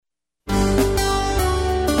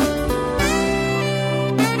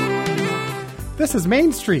This is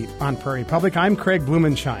Main Street on Prairie Public. I'm Craig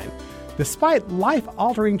Blumenshine. Despite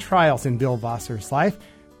life-altering trials in Bill Vossler's life,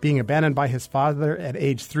 being abandoned by his father at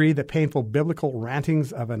age 3, the painful biblical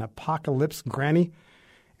rantings of an apocalypse granny,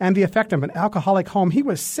 and the effect of an alcoholic home, he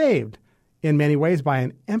was saved in many ways by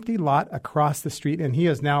an empty lot across the street, and he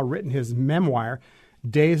has now written his memoir,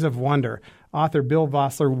 Days of Wonder. Author Bill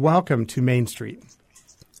Vossler, welcome to Main Street.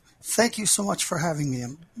 Thank you so much for having me.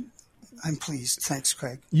 I'm pleased. Thanks,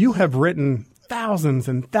 Craig. You have written thousands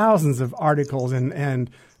and thousands of articles and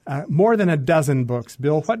more than a dozen books.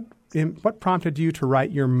 Bill, what prompted you to write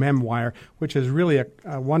your memoir, which is really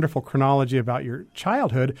a wonderful chronology about your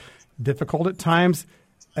childhood, difficult at times,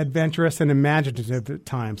 adventurous and imaginative at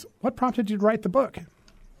times? What prompted you to write the book?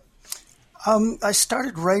 I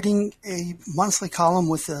started writing a monthly column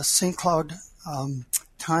with the St. Cloud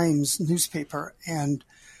Times newspaper, and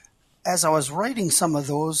as I was writing some of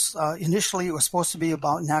those, initially it was supposed to be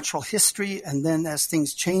about natural history, and then as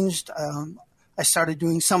things changed, I started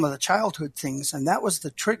doing some of the childhood things, and that was the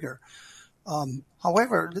trigger.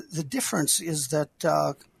 However, the difference is that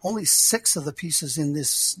only 6 of the pieces in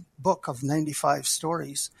this book of 95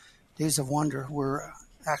 stories, Days of Wonder, were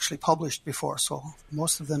actually published before, so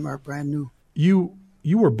most of them are brand new. You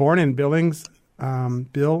were born in Billings,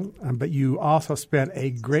 Bill, but you also spent a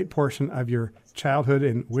great portion of your childhood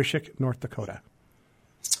in Wishick, North Dakota.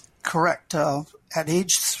 Correct. At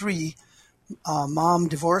age 3, Mom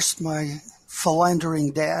divorced my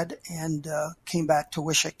philandering dad and came back to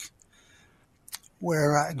Wishick,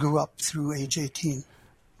 where I grew up through age 18.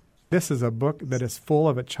 This is a book that is full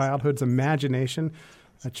of a childhood's imagination,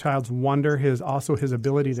 a child's wonder, his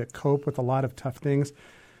ability to cope with a lot of tough things.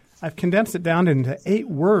 I've condensed it down into 8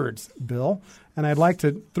 words, Bill, and I'd like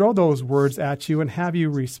to throw those words at you and have you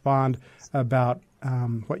respond about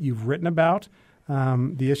what you've written about,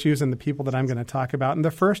 the issues and the people that I'm going to talk about. And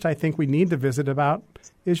the first I think we need to visit about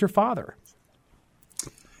is your father.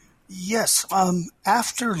 Yes.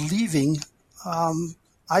 After leaving,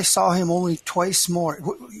 I saw him only twice more.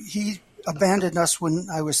 He abandoned us when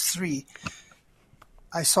I was 3.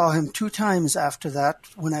 I saw him 2 times after that,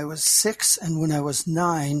 when I was 6 and when I was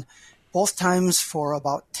 9, both times for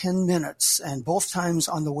about 10 minutes, and both times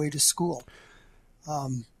on the way to school.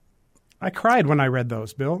 I cried when I read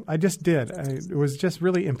those, Bill. I just did. It was just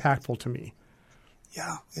really impactful to me.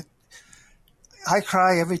 Yeah. I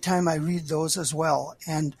cry every time I read those as well.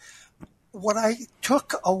 And what I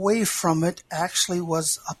took away from it actually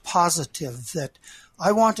was a positive, that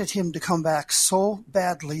I wanted him to come back so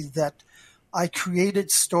badly that I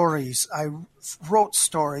created stories, I wrote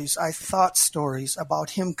stories, I thought stories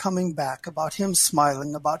about him coming back, about him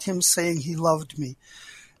smiling, about him saying he loved me,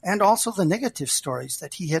 and also the negative stories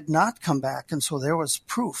that he had not come back, and so there was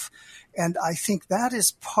proof. And I think that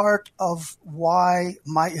is part of why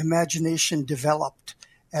my imagination developed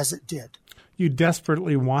as it did. You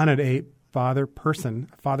desperately wanted a father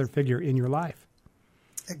figure in your life.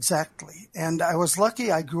 Exactly. And I was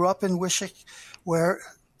lucky. I grew up in Wishick, where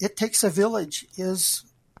It Takes a Village is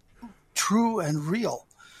true and real.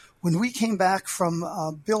 When we came back from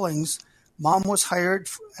Billings, Mom was hired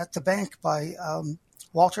at the bank by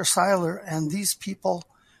Walter Seiler, and these people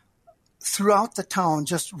throughout the town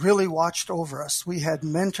just really watched over us. We had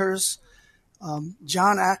mentors,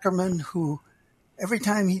 John Ackerman, who every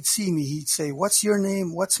time he'd see me, he'd say, "What's your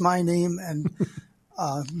name? What's my name?" And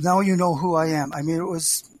now you know who I am. I mean,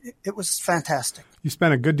 it was fantastic. You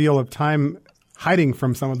spent a good deal of time hiding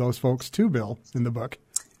from some of those folks too, Bill, in the book.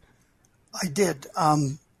 I did.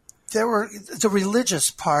 The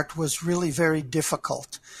religious part was really very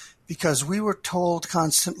difficult because we were told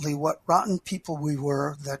constantly what rotten people we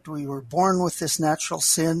were, that we were born with this natural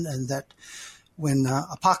sin, and that when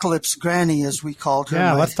Apocalypse Granny, as we called her.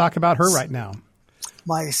 Yeah, let's talk about her right now.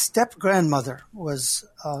 My step-grandmother was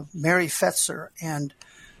Mary Fetzer, and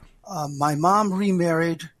my mom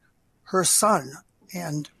remarried her son.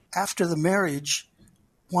 And after the marriage,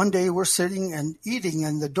 one day we're sitting and eating,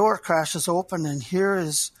 and the door crashes open, and here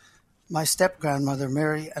is my step-grandmother,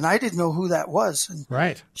 Mary, and I didn't know who that was. And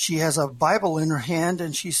right. She has a Bible in her hand,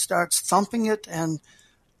 and she starts thumping it and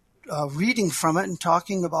reading from it and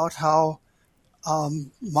talking about how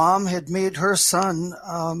Mom had made her son,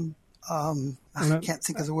 I can't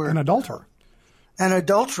think of the word. An adulterer. An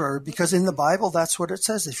adulterer, because in the Bible, that's what it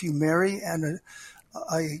says. If you marry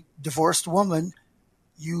a divorced woman,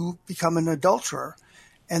 you become an adulterer.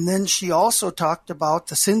 And then she also talked about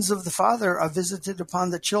the sins of the father are visited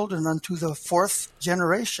upon the children unto the 4th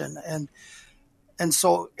generation. And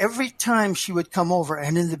so every time she would come over,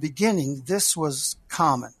 and in the beginning, this was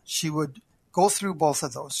common. She would go through both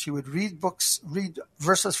of those. She would read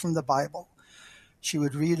verses from the Bible. She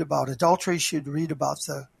would read about adultery. She would read about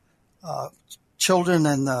the children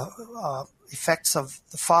and the effects of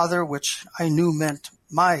the father, which I knew meant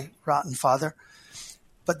my rotten father.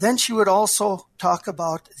 But then she would also talk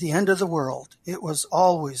about the end of the world. It was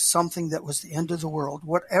always something that was the end of the world.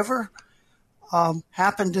 Whatever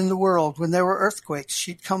happened in the world, when there were earthquakes,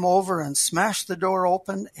 she'd come over and smash the door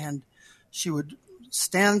open, and she would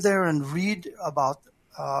stand there and read about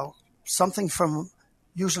something from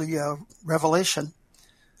usually Revelation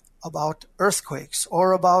about earthquakes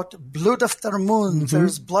or about Blut auf der Mond. Mm-hmm.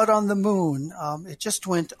 There's blood on the moon. It just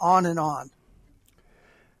went on and on.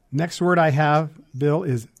 Next word I have, Bill,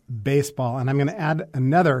 is baseball, and I'm going to add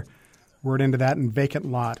another word into that, in vacant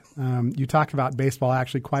lot. You talk about baseball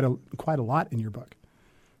actually quite a lot in your book.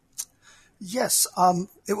 Yes,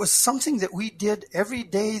 it was something that we did every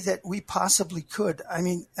day that we possibly could. I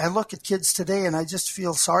mean, I look at kids today and I just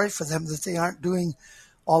feel sorry for them that they aren't doing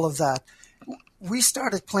all of that. We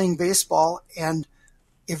started playing baseball, and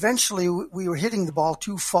eventually we were hitting the ball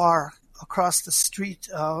too far across the street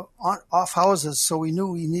off houses, so we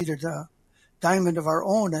knew we needed a diamond of our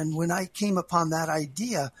own. And when I came upon that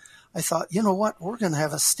idea, I thought, you know what, we're going to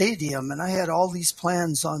have a stadium. And I had all these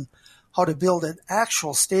plans on how to build an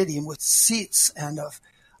actual stadium with seats and an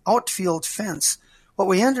outfield fence. What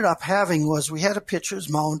we ended up having was we had a pitcher's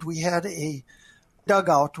mound, we had a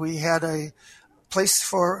dugout, we had a place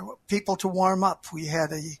for people to warm up, we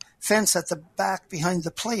had a fence at the back behind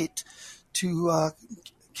the plate to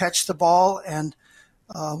catch the ball, and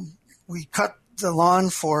we cut the lawn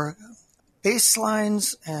for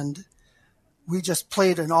baselines, and we just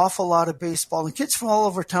played an awful lot of baseball. And kids from all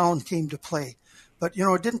over town came to play. But, you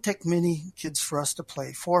know, it didn't take many kids for us to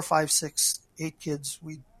play. 4, 5, 6, 8 kids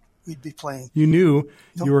we'd be playing. You knew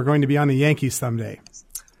you were going to be on the Yankees someday.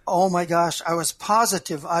 Oh, my gosh. I was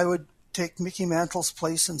positive I would take Mickey Mantle's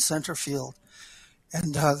place in center field,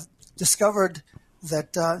 and discovered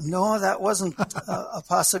that, no, that wasn't a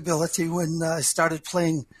possibility when I started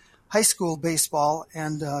playing high school baseball,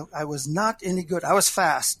 and I was not any good. I was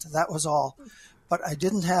fast, that was all. But I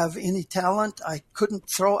didn't have any talent. I couldn't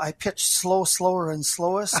throw. I pitched slower and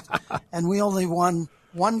slowest, and we only won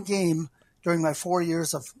one game during my 4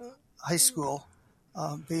 years of high school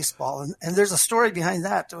baseball. And there's a story behind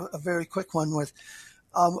that, a very quick one. With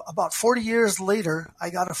about 40 years later, I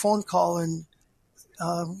got a phone call, and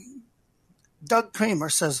Doug Kramer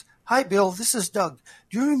says, "Hi, Bill, this is Doug.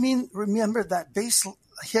 Do you remember that base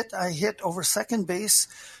hit I hit over second base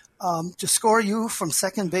to score you from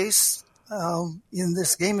second base in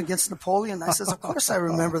this game against Napoleon?" I says, "Of course I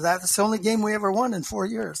remember that. It's the only game we ever won in 4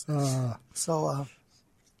 years."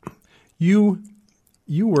 You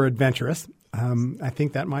were adventurous. I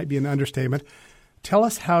think that might be an understatement. Tell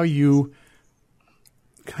us how you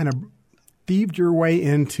kind of thieved your way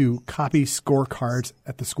into copy scorecards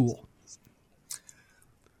at the school.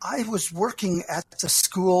 I was working at the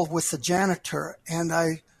school with the janitor, and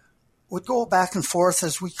I would go back and forth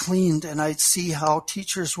as we cleaned, and I'd see how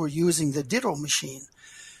teachers were using the Ditto machine.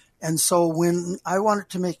 And so when I wanted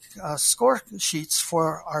to make score sheets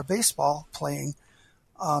for our baseball playing,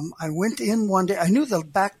 I went in one day. I knew the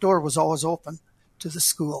back door was always open to the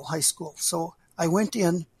school, high school. So I went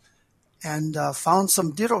in and found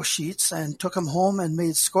some Ditto sheets and took them home and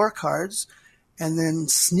made scorecards, and then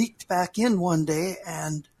sneaked back in one day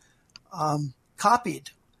and copied.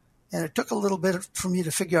 And it took a little bit for me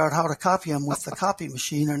to figure out how to copy them with the copy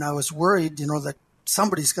machine, and I was worried, that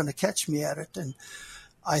somebody's going to catch me at it. And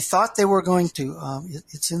I thought they were going to.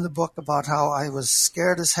 It's in the book about how I was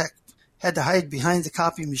scared as heck, had to hide behind the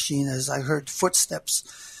copy machine as I heard footsteps.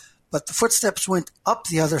 But the footsteps went up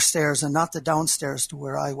the other stairs and not the downstairs to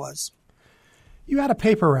where I was. You had a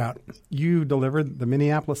paper route. You delivered the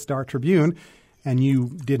Minneapolis Star-Tribune, and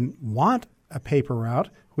you didn't want a paper route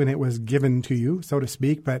when it was given to you, so to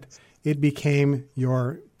speak, but it became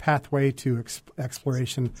your pathway to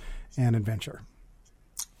exploration and adventure.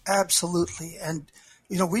 Absolutely. And,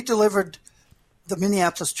 we delivered the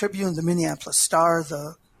Minneapolis Tribune, the Minneapolis Star,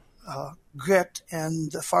 the Grit,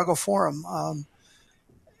 and the Fargo Forum.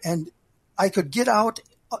 And I could get out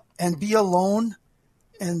and be alone,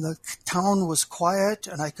 and the town was quiet,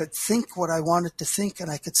 and I could think what I wanted to think, and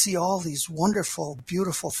I could see all these wonderful,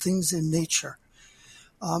 beautiful things in nature.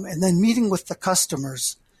 And then meeting with the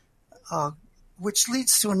customers, which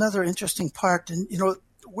leads to another interesting part. And,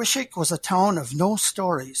 Wishick was a town of no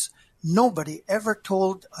stories. Nobody ever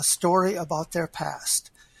told a story about their past.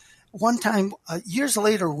 One time, years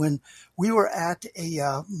later, when we were at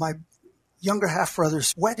my younger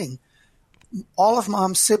half-brother's wedding, all of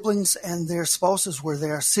Mom's siblings and their spouses were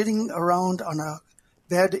there, sitting around on a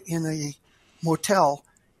bed in a motel,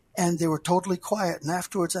 And they were totally quiet. And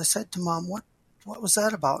afterwards I said to Mom, what was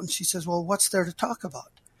that about? And she says, well, what's there to talk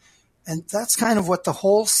about? And that's kind of what the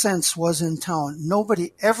whole sense was in town.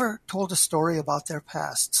 Nobody ever told a story about their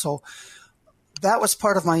past. So that was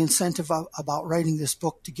part of my incentive about writing this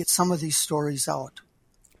book, to get some of these stories out.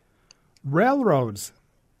 Railroads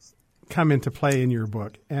come into play in your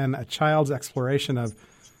book, and a child's exploration of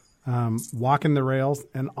walking the rails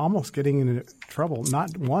and almost getting into trouble,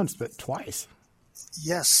 not once, but twice.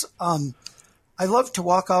 Yes. I love to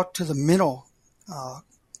walk out to the minnow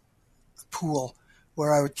pool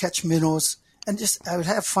where I would catch minnows, and I would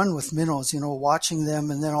have fun with minnows, watching them,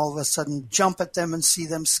 and then all of a sudden jump at them and see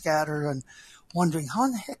them scatter and wondering how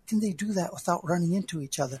in the heck can they do that without running into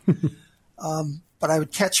each other. But I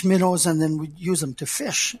would catch minnows and then we'd use them to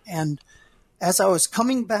fish. And as I was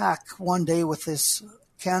coming back one day with this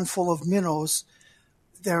can full of minnows,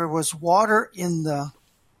 there was water in the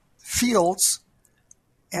fields,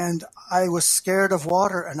 and I was scared of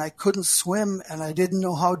water, and I couldn't swim, and I didn't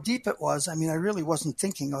know how deep it was. I mean, I really wasn't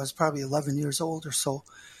thinking. I was probably 11 years old or so.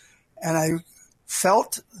 And I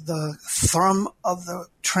felt the thrum of the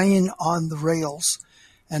train on the rails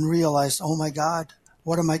and realized, oh my God,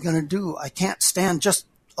 what am I going to do? I can't stand just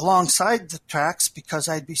alongside the tracks because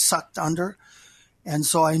I'd be sucked under. And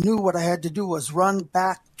so I knew what I had to do was run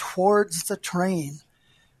back towards the train.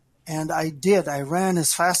 And I did. I ran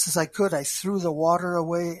as fast as I could. I threw the water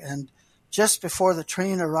away, and just before the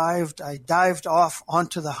train arrived, I dived off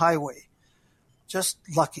onto the highway. Just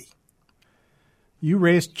lucky. You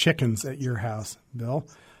raised chickens at your house, Bill.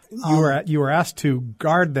 You were asked to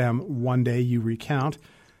guard them one day, you recount,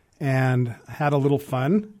 and had a little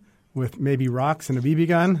fun with maybe rocks and a BB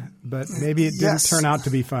gun, but maybe it didn't turn out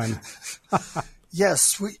to be fun.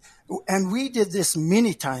 Yes, we did this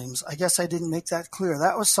many times. I guess I didn't make that clear.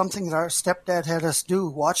 That was something that our stepdad had us do,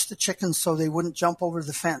 watch the chickens so they wouldn't jump over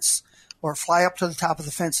the fence or fly up to the top of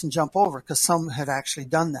the fence and jump over, because some had actually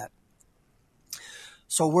done that.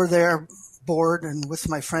 So we're there bored and with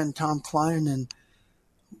my friend Tom Klein, and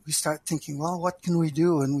we start thinking, well, what can we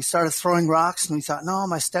do? And we started throwing rocks, and we thought, no,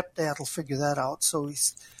 my stepdad will figure that out. So we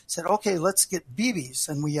said, okay, let's get BBs.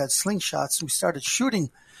 And we had slingshots, and we started shooting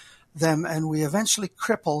them, and we eventually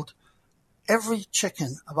crippled every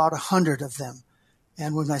chicken, about 100 of them.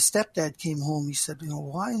 And when my stepdad came home, he said,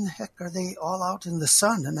 why in the heck are they all out in the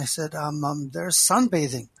sun? And I said, they're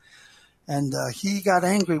sunbathing. And he got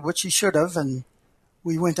angry, which he should have, and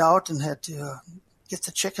we went out and had to get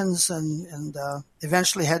the chickens and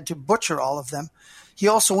eventually had to butcher all of them. He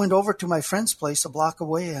also went over to my friend's place a block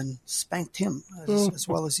away and spanked him as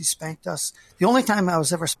well as he spanked us. The only time I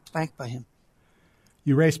was ever spanked by him.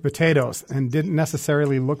 You raised potatoes and didn't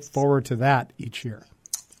necessarily look forward to that each year.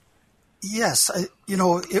 Yes.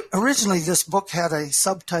 Originally this book had a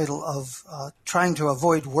subtitle of trying to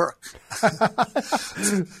avoid work.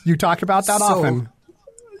 You talk about that often.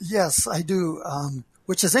 Yes, I do,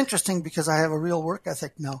 which is interesting because I have a real work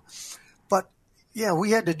ethic now. But, yeah, we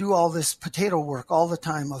had to do all this potato work all the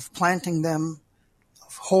time, of planting them,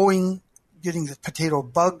 of hoeing, getting the potato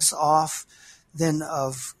bugs off, then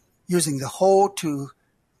of using the hoe to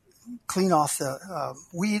clean off the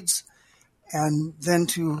weeds, and then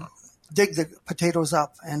to dig the potatoes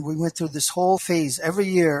up. And we went through this whole phase every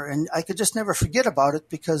year, and I could just never forget about it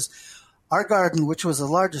because our garden, which was the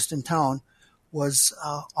largest in town, was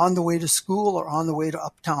on the way to school or on the way to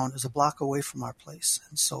uptown. It was a block away from our place.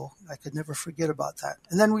 And so I could never forget about that.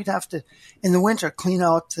 And then we'd have to, in the winter, clean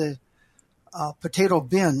out the potato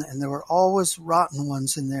bin, and there were always rotten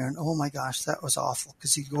ones in there. And oh my gosh, that was awful,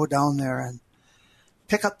 because you'd go down there and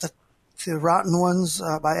pick up the rotten ones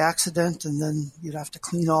by accident, and then you'd have to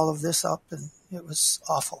clean all of this up, and it was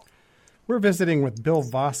awful. We're visiting with Bill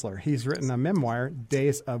Vossler. He's written a memoir,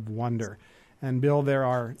 Days of Wonder. And Bill, there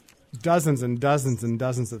are dozens and dozens and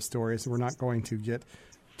dozens of stories. We're not going to get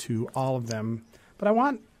to all of them, but I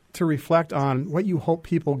want to reflect on what you hope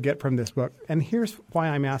people get from this book. And here's why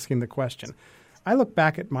I'm asking the question. I look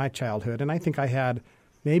back at my childhood, and I think I had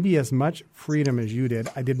maybe as much freedom as you did.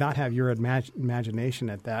 I did not have your imagination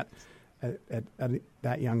at that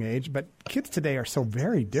young age, but kids today are so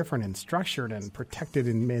very different and structured and protected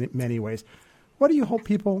in many, many ways. What do you hope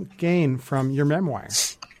people gain from your memoir?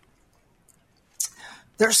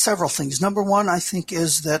 There's several things. Number one, I think,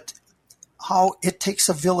 is that how It Takes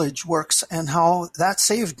a Village works, and how that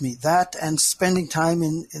saved me, that and spending time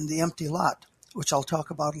in the empty lot, which I'll talk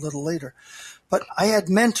about a little later. But I had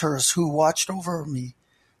mentors who watched over me.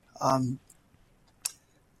 I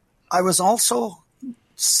was also,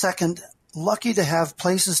 second, lucky to have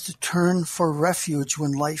places to turn for refuge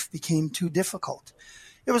when life became too difficult.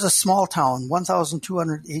 It was a small town,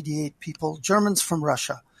 1,288 people, Germans from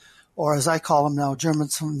Russia, or as I call them now,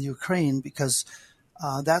 Germans from the Ukraine, because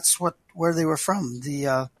that's where they were from.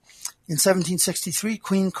 In 1763,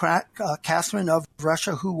 Queen Catherine of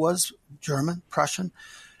Russia, who was German, Prussian,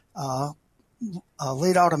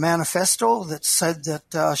 laid out a manifesto that said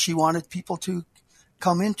that she wanted people to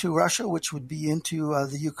come into Russia, which would be into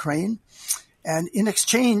the Ukraine. And in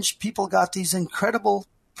exchange, people got these incredible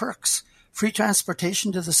perks. Free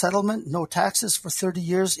transportation to the settlement, no taxes for 30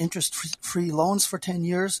 years, interest-free loans for 10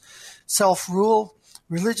 years, self-rule,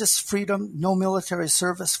 religious freedom, no military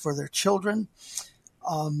service for their children.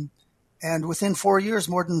 And within 4 years,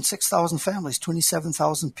 more than 6,000 families,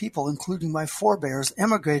 27,000 people, including my forebears,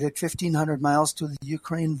 emigrated 1,500 miles to the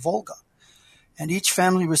Ukraine Volga. And each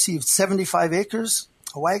family received 75 acres,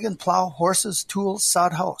 a wagon, plow, horses, tools,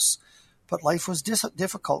 sod house. But life was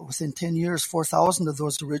difficult. Within 10 years, 4,000 of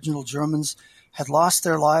those original Germans had lost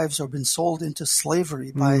their lives or been sold into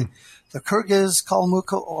slavery by the Kyrgyz,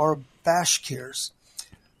 Kalmyk, or Bashkirs.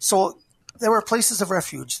 So there were places of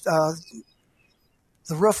refuge.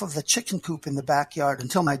 The roof of the chicken coop in the backyard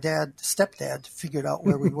until my stepdad figured out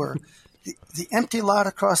where we were. The empty lot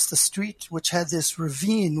across the street, which had this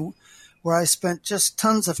ravine where I spent just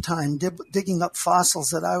tons of time digging up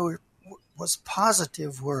fossils that I was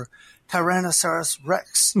positive were Tyrannosaurus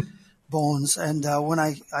rex bones. And when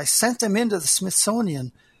I sent them into the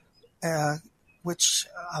Smithsonian, which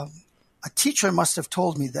a teacher must have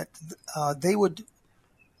told me that they would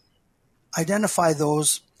identify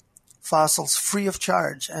those fossils free of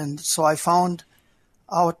charge. And so I found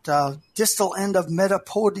out distal end of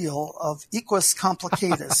metapodial of Equus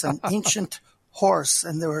complicatus, an ancient horse,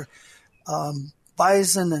 and there were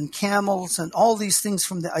bison and camels and all these things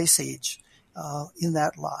from the Ice Age in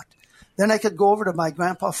that lot. Then I could go over to my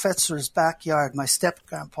Grandpa Fetzer's backyard, my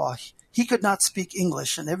step-grandpa. He could not speak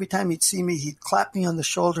English, and every time he'd see me, he'd clap me on the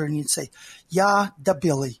shoulder and he'd say, "Ya da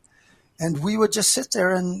Billy." And we would just sit there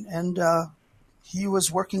and he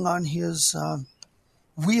was working on his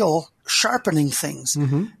wheel, sharpening things.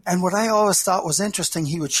 Mm-hmm. And what I always thought was interesting,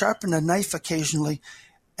 he would sharpen a knife occasionally,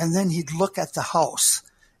 and then he'd look at the house.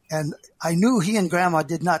 And I knew he and Grandma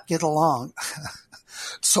did not get along.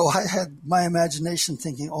 So I had my imagination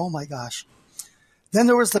thinking, oh, my gosh. Then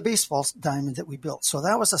there was the baseball diamond that we built. So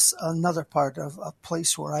that was another part of a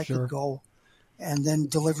place where I could go, and then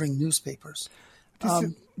delivering newspapers.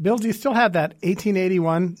 Bill, do you still have that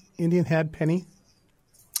 1881 Indian head penny?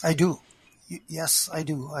 I do. Yes, I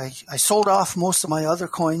do. I sold off most of my other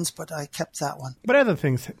coins, but I kept that one. What other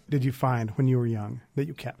things did you find when you were young that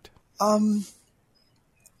you kept?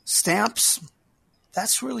 Stamps.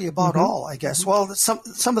 That's really about all, I guess. Well,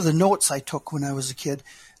 some of the notes I took when I was a kid.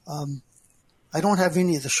 I don't have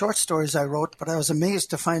any of the short stories I wrote, but I was amazed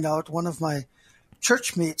to find out one of my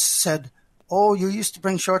church mates said, "Oh, you used to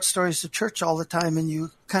bring short stories to church all the time, and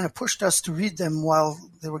you kind of pushed us to read them while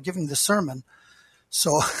they were giving the sermon."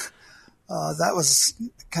 So that was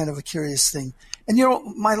kind of a curious thing. And,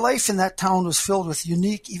 my life in that town was filled with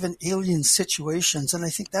unique, even alien situations. And I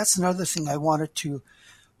think that's another thing I wanted to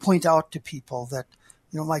point out to people, that,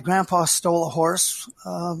 my grandpa stole a horse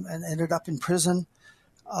and ended up in prison.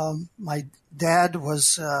 My dad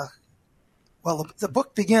was, the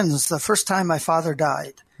book begins the first time my father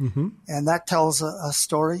died. Mm-hmm. And that tells a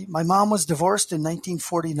story. My mom was divorced in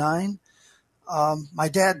 1949. My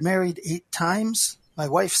dad married 8 times. My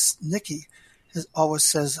wife, Nikki, always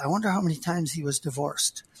says, I wonder how many times he was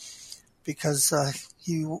divorced, because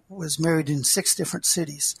he was married in 6 different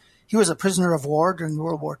cities. He was a prisoner of war during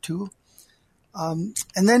World War II. And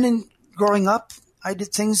then in growing up, I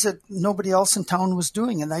did things that nobody else in town was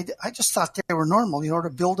doing, and I just thought they were normal. To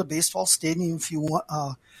build a baseball stadium if you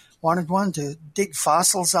wanted one, to dig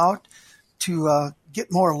fossils out, to get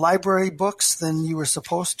more library books than you were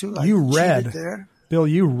supposed to. You read there. Bill,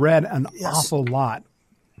 you read an awful lot.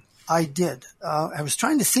 I did. I was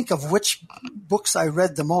trying to think of which books I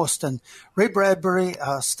read the most, and Ray Bradbury,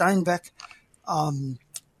 Steinbeck,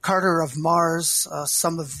 Carter of Mars,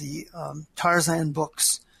 some of the Tarzan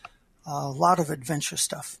books, a lot of adventure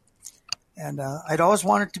stuff. And I'd always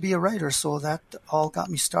wanted to be a writer, so that all got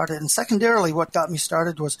me started. And secondarily, what got me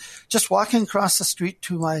started was just walking across the street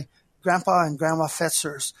to my Grandpa and Grandma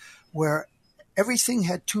Fetzer's, where everything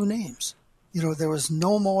had 2 names. There was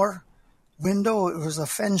no more window, it was a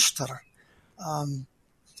Fenster.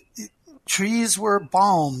 Trees were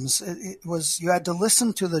Baums. It was, you had to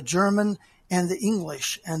listen to the German and the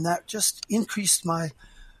English, and that just increased my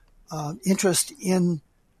interest in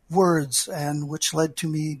words, and which led to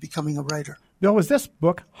me becoming a writer. Bill, was this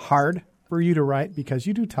book hard for you to write? Because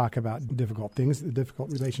you do talk about difficult things, the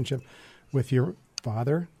difficult relationship with your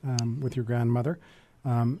father, with your grandmother,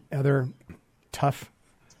 other tough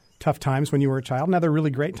times when you were a child, and other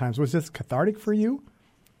really great times. Was this cathartic for you?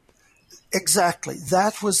 Exactly.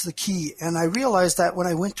 That was the key. And I realized that when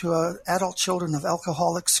I went to an adult children of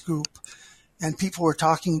alcoholics group and people were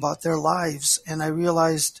talking about their lives, and I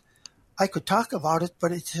realized I could talk about it,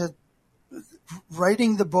 but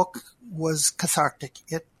writing the book was cathartic.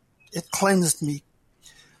 It cleansed me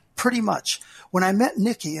pretty much. When I met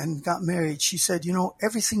Nikki and got married, she said,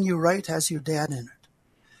 everything you write has your dad in it.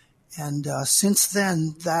 And since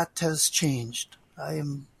then, that has changed. I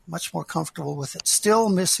am much more comfortable with it. Still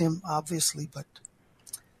miss him, obviously, but...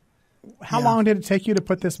 How long did it take you to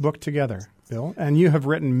put this book together, Bill? And you have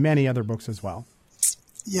written many other books as well.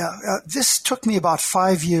 Yeah, this took me about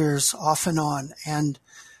 5 years off and on. And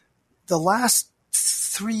the last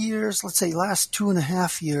 3 years, let's say last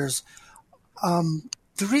 2.5 years,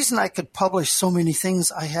 the reason I could publish so many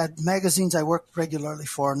things, I had magazines I worked regularly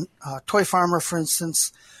for. Toy Farmer, for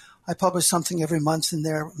instance, I published something every month in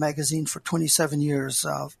their magazine for 27 years.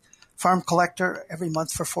 Farm Collector every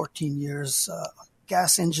month for 14 years.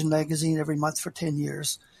 Gas Engine magazine every month for 10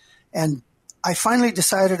 years. And I finally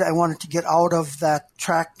decided I wanted to get out of that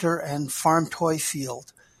tractor and farm toy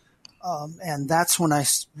field. And that's when I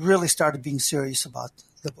really started being serious about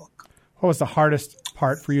the book. What was the hardest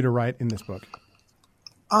part for you to write in this book?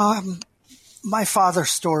 My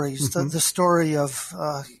father's stories, the story of,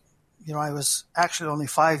 I was actually only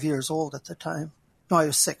 5 years old at the time. No, I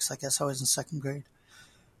was 6. I guess I was in second grade.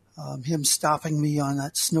 Him stopping me on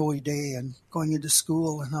that snowy day and going into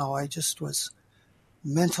school, and how I just was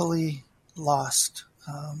mentally lost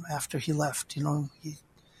after he left. He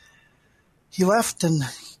left and,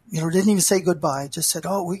 didn't even say goodbye. Just said,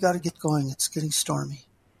 we got to get going. It's getting stormy.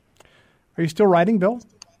 Are you still writing, Bill?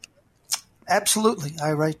 Absolutely.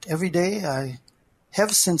 I write every day. I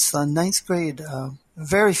have since the 9th grade.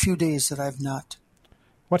 Very few days that I've not.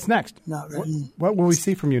 What's next? Not written. What will we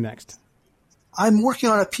see from you next? I'm working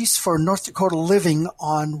on a piece for North Dakota Living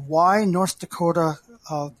on why North Dakota,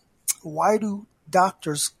 why do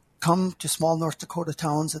doctors come to small North Dakota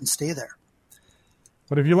towns and stay there?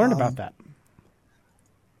 What have you learned about that?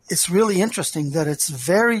 It's really interesting that it's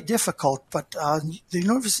very difficult, but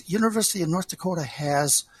the University of North Dakota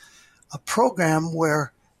has a program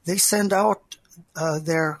where they send out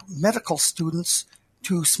their medical students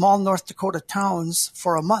to small North Dakota towns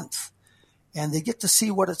for a month, and they get to see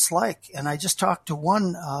what it's like. And I just talked to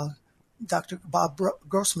one, Dr. Bob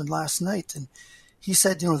Grossman, last night, and he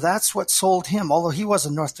said, that's what sold him, although he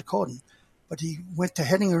wasn't North Dakotan. But he went to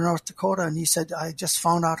Hettinger, North Dakota, and he said, I just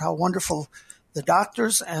found out how wonderful the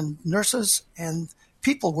doctors and nurses and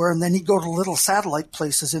people were. And then he'd go to little satellite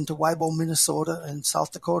places into Waibo, Minnesota and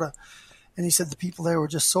South Dakota. And he said the people there were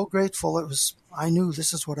just so grateful. I knew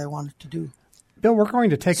this is what I wanted to do. Bill, we're going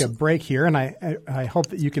to take a break here, and I hope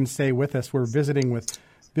that you can stay with us. We're visiting with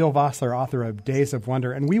Bill Vossler, author of Days of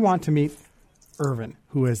Wonder, and we want to meet Irvin,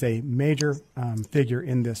 who is a major figure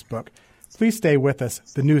in this book. Please stay with us.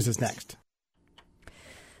 The news is next.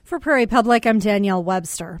 For Prairie Public, I'm Danielle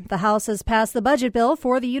Webster. The House has passed the budget bill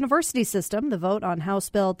for the university system. The vote on House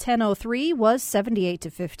Bill 1003 was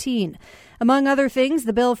 78-15. Among other things,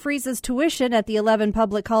 the bill freezes tuition at the 11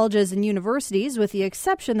 public colleges and universities, with the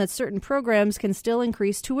exception that certain programs can still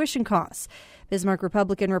increase tuition costs. Bismarck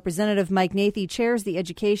Republican Representative Mike Nathey chairs the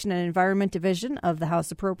Education and Environment Division of the House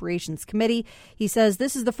Appropriations Committee. He says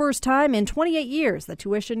this is the first time in 28 years that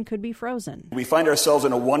tuition could be frozen. We find ourselves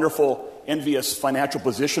in a wonderful, envious financial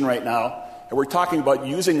position right now, and we're talking about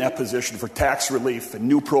using that position for tax relief and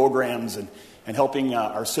new programs and helping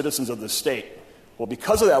our citizens of the state. Well,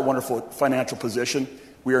 because of that wonderful financial position,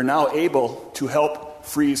 we are now able to help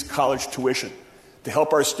freeze college tuition, to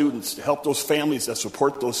help our students, to help those families that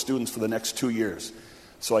support those students for the next 2 years.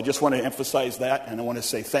 So I just want to emphasize that, and I want to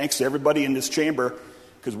say thanks to everybody in this chamber,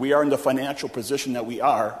 because we are in the financial position that we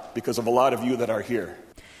are because of a lot of you that are here.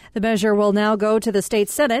 The measure will now go to the state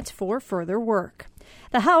Senate for further work.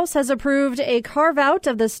 The House has approved a carve-out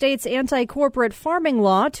of the state's anti-corporate farming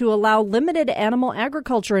law to allow limited animal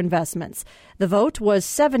agriculture investments. The vote was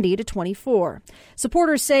 70-24.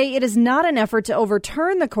 Supporters say it is not an effort to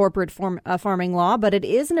overturn the corporate farming law, but it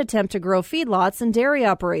is an attempt to grow feedlots and dairy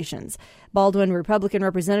operations. Baldwin Republican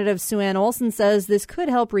Representative Sue Ann Olson says this could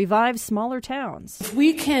help revive smaller towns. If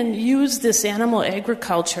we can use this animal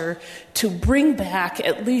agriculture to bring back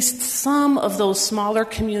at least some of those smaller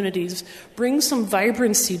communities, bring some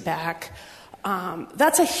vibrancy back,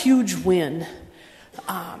 that's a huge win.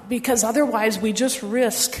 Because otherwise we just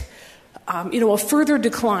risk, a further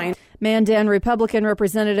decline. Mandan Republican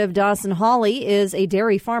Representative Dawson Hawley is a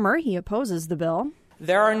dairy farmer. He opposes the bill.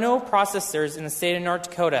 There are no processors in the state of North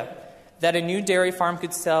Dakota that a new dairy farm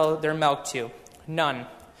could sell their milk to. None.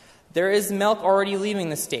 There is milk already leaving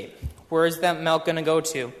the state. Where is that milk going to go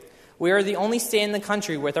to? We are the only state in the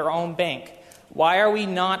country with our own bank. Why are we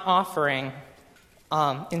not offering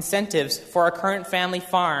incentives for our current family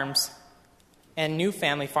farms and new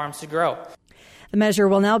family farms to grow? The measure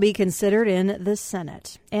will now be considered in the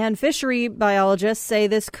Senate. And fishery biologists say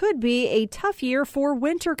this could be a tough year for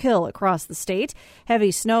winter kill across the state.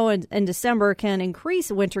 Heavy snow in December can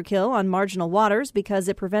increase winter kill on marginal waters because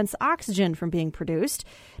it prevents oxygen from being produced.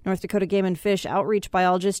 North Dakota Game and Fish outreach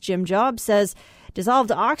biologist Jim Job says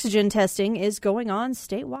dissolved oxygen testing is going on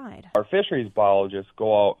statewide. Our fisheries biologists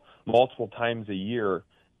go out multiple times a year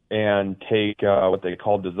and take what they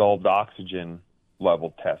call dissolved oxygen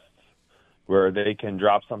level tests, where they can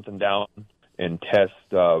drop something down and test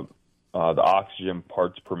the oxygen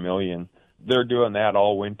parts per million. They're doing that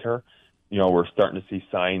all winter. You know, we're starting to see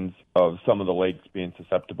signs of some of the lakes being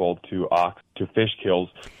susceptible to fish kills.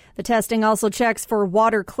 The testing also checks for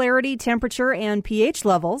water clarity, temperature, and pH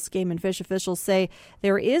levels. Game and Fish officials say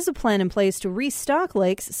there is a plan in place to restock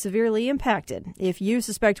lakes severely impacted. If you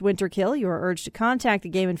suspect winter kill, you are urged to contact the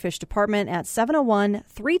Game and Fish Department at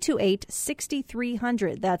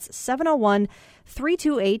 701-328-6300. That's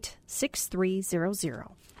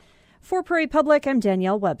 701-328-6300. For Prairie Public, I'm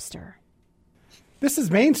Danielle Webster. This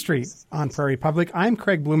is Main Street on Prairie Public. I'm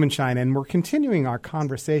Craig Blumenshine, and we're continuing our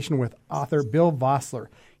conversation with author Bill Vossler.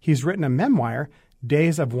 He's written a memoir,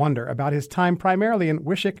 Days of Wonder, about his time primarily in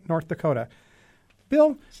Wishick, North Dakota.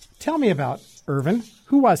 Bill, tell me about Irvin.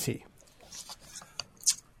 Who was he?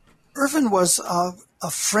 Irvin was a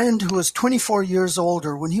friend who was 24 years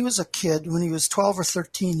older. When he was a kid, when he was 12 or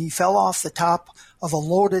 13, he fell off the top of a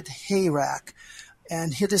loaded hay rack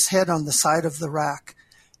and hit his head on the side of the rack.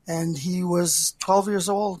 And he was 12 years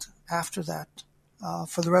old after that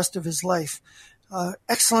for the rest of his life.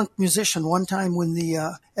 Excellent musician. One time when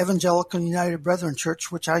the Evangelical United Brethren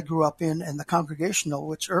Church, which I grew up in, and the Congregational,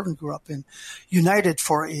 which Irvin grew up in, united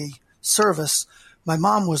for a service, my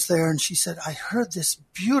mom was there and she said, I heard this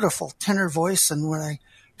beautiful tenor voice, and when I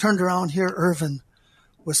turned around here, Irvin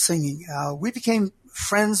was singing. We became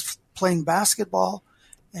friends playing basketball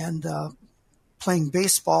and playing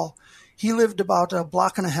baseball. He lived about a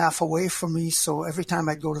block and a half away from me, so every time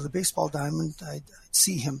I'd go to the baseball diamond, I'd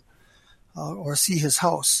see him or see his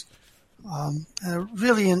house.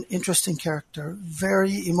 Really an interesting character,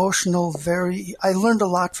 very emotional, I learned a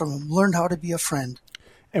lot from him, learned how to be a friend.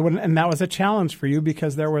 And that was a challenge for you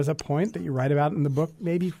because there was a point that you write about in the book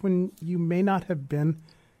maybe when you may not have been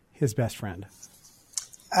his best friend.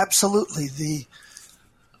 Absolutely.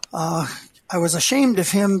 I was ashamed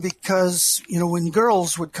of him because, you know, when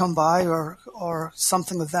girls would come by or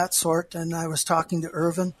something of that sort, and I was talking to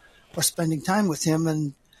Irvin or spending time with him,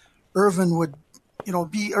 and Irvin would, you know,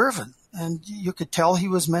 be Irvin. And you could tell he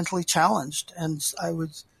was mentally challenged. And I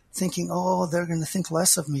was thinking, oh, they're going to think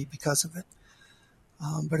less of me because of it.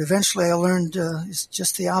 But eventually I learned it's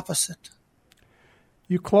just the opposite.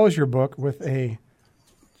 You close your book with a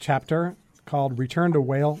chapter called Return to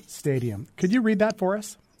Whale Stadium. Could you read that for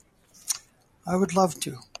us? I would love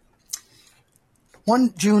to.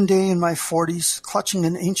 One June day in my 40s, clutching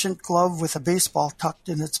an ancient glove with a baseball tucked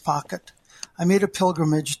in its pocket, I made a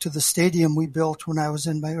pilgrimage to the stadium we built when I was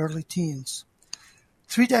in my early teens.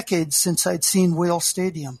 3 decades since I'd seen Whale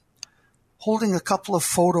Stadium. Holding a couple of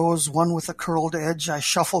photos, one with a curled edge, I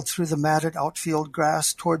shuffled through the matted outfield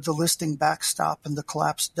grass toward the listing backstop and the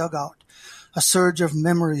collapsed dugout, a surge of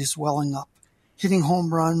memories welling up, hitting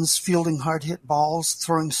home runs, fielding hard-hit balls,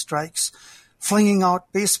 throwing strikes, flinging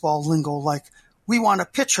out baseball lingo like, we want a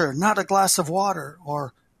pitcher, not a glass of water,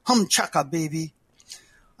 or hum-chaka, baby.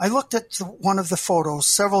 I looked at one of the photos,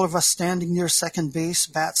 several of us standing near second base,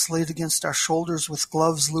 bats laid against our shoulders with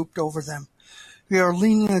gloves looped over them. We are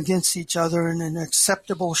leaning against each other in an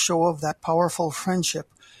acceptable show of that powerful friendship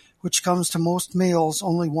which comes to most males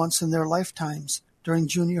only once in their lifetimes, during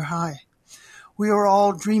junior high. We are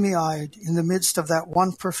all dreamy-eyed in the midst of that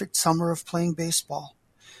one perfect summer of playing baseball.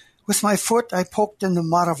 With my foot, I poked in the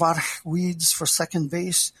maravarch weeds for second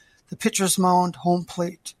base, the pitcher's mound, home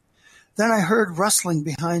plate. Then I heard rustling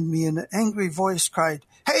behind me, and an angry voice cried,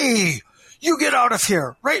 "Hey! You get out of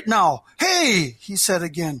here, right now! Hey!" he said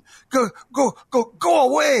again. Go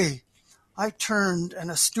away! I turned,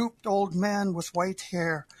 and a stooped old man with white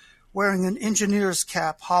hair, wearing an engineer's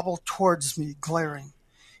cap, hobbled towards me, glaring.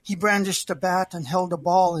 He brandished a bat and held a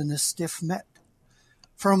ball in his stiff mitt.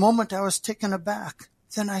 For a moment I was taken aback.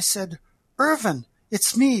 Then I said, "Irvin,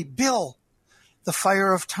 it's me, Bill." The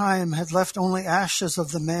fire of time had left only ashes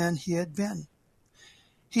of the man he had been.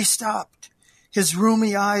 He stopped. His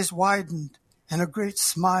rheumy eyes widened, and a great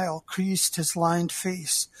smile creased his lined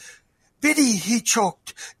face. "Biddy," he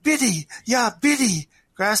choked. "Biddy, yeah, Biddy,"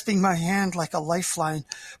 grasping my hand like a lifeline.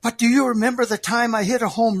 "But do you remember the time I hit a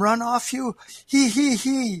home run off you?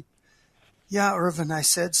 He. "Yeah, Irvin," I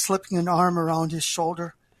said, slipping an arm around his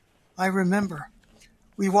shoulder. "I remember."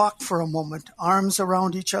 We walked for a moment, arms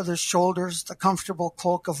around each other's shoulders, the comfortable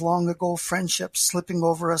cloak of long-ago friendship slipping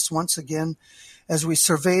over us once again as we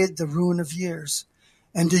surveyed the ruin of years.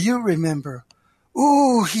 "And do you remember?"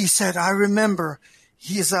 "Ooh," he said, "I remember."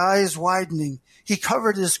 His eyes widening. He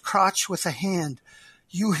covered his crotch with a hand.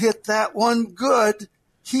 "You hit that one good.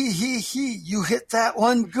 He. You hit that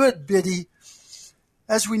one good, Biddy."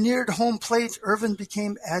 As we neared home plate, Irvin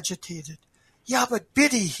became agitated. "Yeah, but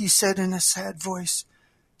Biddy," he said in a sad voice,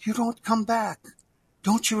 "you don't come back.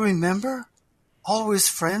 Don't you remember? Always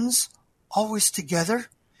friends, always together."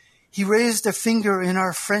 He raised a finger in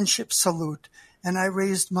our friendship salute, and I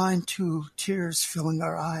raised mine too, tears filling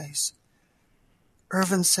our eyes.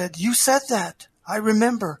 Irvin said, "You said that. I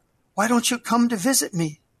remember. Why don't you come to visit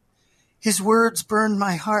me?" His words burned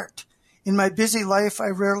my heart. In my busy life, I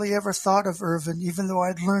rarely ever thought of Irvin, even though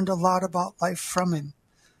I'd learned a lot about life from him.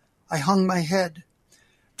 I hung my head.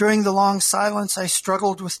 During the long silence, I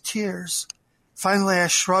struggled with tears. Finally, I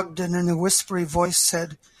shrugged and in a whispery voice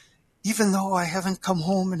said, "Even though I haven't come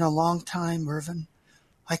home in a long time, Irvin,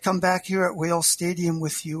 I come back here at Whale Stadium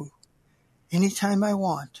with you. Anytime I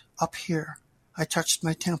want, up here." I touched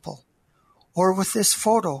my temple. "Or with this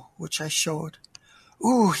photo," which I showed.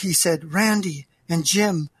 "Ooh," he said, "Randy and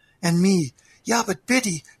Jim and me. Yeah, but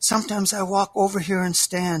Biddy, sometimes I walk over here and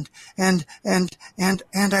stand, and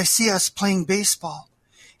I see us playing baseball."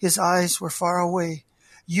 His eyes were far away.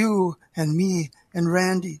 "You and me and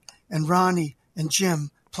Randy and Ronnie and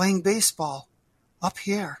Jim playing baseball. Up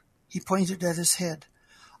here." He pointed at his head.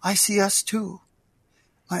 "I see us too."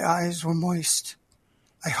 My eyes were moist.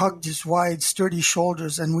 I hugged his wide, sturdy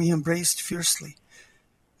shoulders, and we embraced fiercely.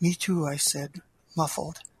 "Me too," I said,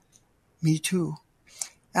 muffled. "Me too."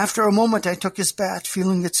 After a moment, I took his bat,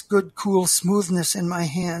 feeling its good, cool smoothness in my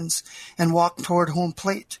hands, and walked toward home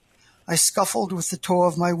plate. I scuffled with the toe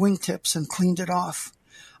of my wingtips and cleaned it off.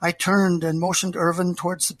 I turned and motioned Irvin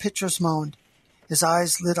towards the pitcher's mound. His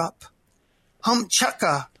eyes lit up.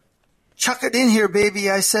 "Chucka! Chuck it in here,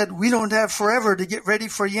 baby," I said. "We don't have forever to get ready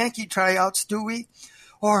for Yankee tryouts, do we?"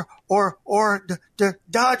 Or the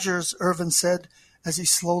Dodgers, Irvin said, as he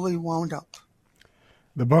slowly wound up.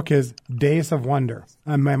 The book is Days of Wonder,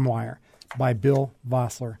 a memoir by Bill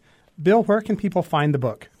Vossler. Bill, where can people find the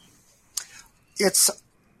book? It's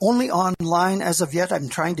only online as of yet. I'm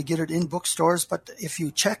trying to get it in bookstores, but if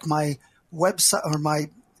you check my website or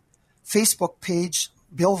my Facebook page,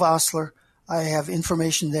 Bill Vossler, I have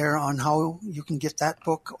information there on how you can get that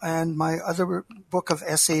book and my other book of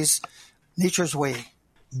essays, Nature's Way.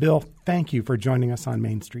 Bill, thank you for joining us on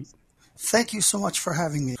Main Street. Thank you so much for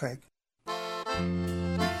having me, Craig.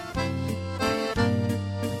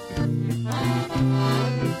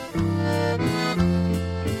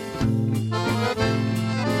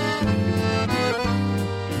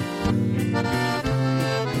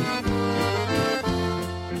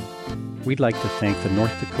 We'd like to thank the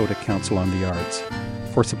North Dakota Council on the Arts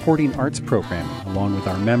for supporting arts programming along with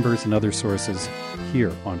our members and other sources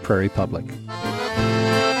here on Prairie Public.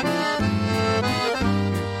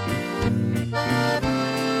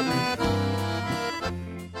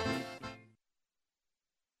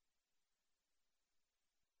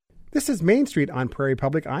 This is Main Street on Prairie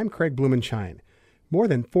Public. I'm Craig Blumenshine. More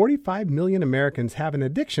than 45 million Americans have an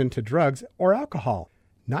addiction to drugs or alcohol.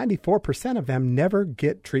 94% of them never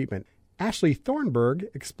get treatment. Ashley Thornburg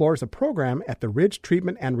explores a program at the Ridge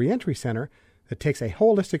Treatment and Reentry Center that takes a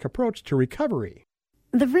holistic approach to recovery.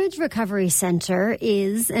 The Ridge Recovery Center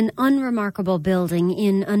is an unremarkable building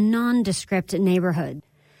in a nondescript neighborhood.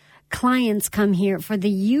 Clients come here for the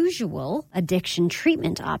usual addiction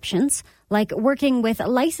treatment options, like working with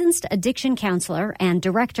licensed addiction counselor and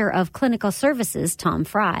director of clinical services, Tom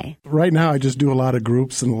Fry. Right now, I just do a lot of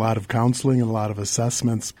groups and a lot of counseling and a lot of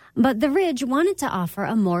assessments. But the Ridge wanted to offer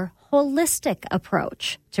a more holistic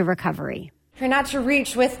approach to recovery. Try not to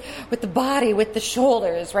reach with the body, with the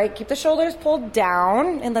shoulders, right? Keep the shoulders pulled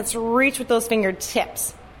down, and let's reach with those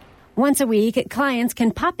fingertips. Once a week, clients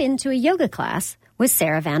can pop into a yoga class with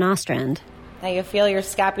Sarah Van Ostrand. Now you feel your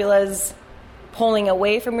scapula's pulling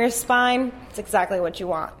away from your spine. It's exactly what you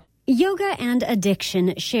want. Yoga and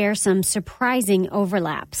addiction share some surprising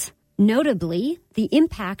overlaps. Notably, the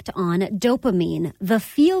impact on dopamine, the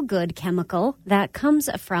feel-good chemical that comes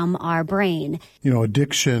from our brain. You know,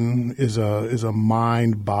 addiction is a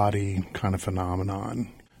mind-body kind of phenomenon.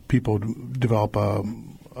 people develop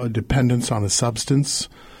a dependence on a substance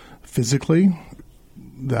physically,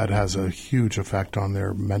 that has a huge effect on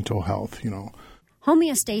their mental health,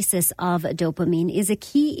 Homeostasis of dopamine is a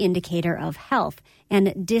key indicator of health, and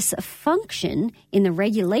dysfunction in the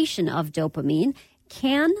regulation of dopamine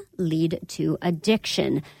can lead to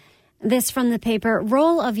addiction. This from the paper,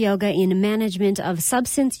 Role of Yoga in Management of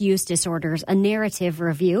Substance Use Disorders, a narrative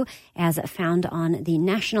review, as found on the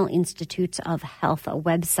National Institutes of Health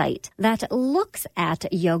website, that looks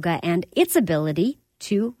at yoga and its ability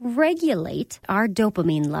to regulate our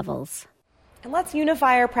dopamine levels. And let's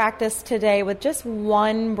unify our practice today with just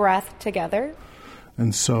one breath together.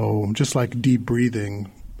 And so just like deep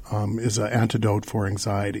breathing is an antidote for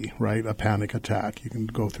anxiety, right? A panic attack. You can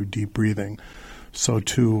go through deep breathing. So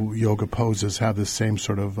too, yoga poses have the same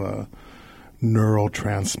sort of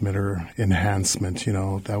neurotransmitter enhancement,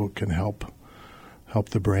 that can help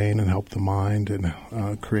the brain and help the mind and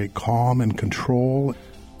create calm and control.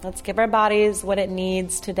 Let's give our bodies what it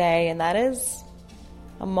needs today, and that is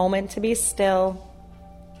a moment to be still.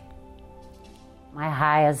 My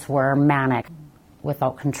highs were manic,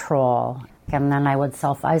 without control, and then I would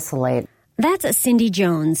self-isolate. That's Cindy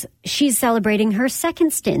Jones. She's celebrating her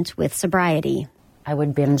second stint with sobriety. I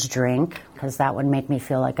would binge drink because that would make me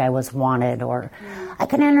feel like I was wanted, or I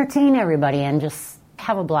could entertain everybody and just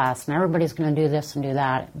have a blast, and everybody's going to do this and do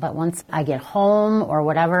that. But once I get home or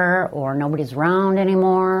whatever, or nobody's around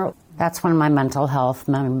anymore, that's when my mental health,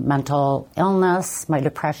 my mental illness, my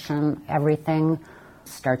depression, everything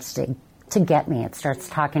starts to get me. It starts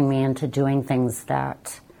talking me into doing things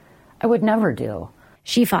that I would never do.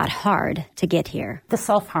 She fought hard to get here. The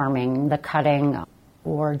self-harming, the cutting,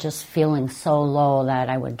 or just feeling so low that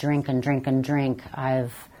I would drink and drink and drink.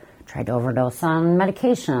 I've tried to overdose on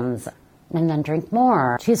medications and then drink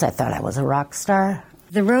more. Geez, I thought I was a rock star.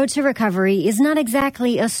 The road to recovery is not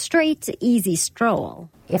exactly a straight, easy stroll.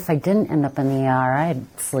 If I didn't end up in the ER,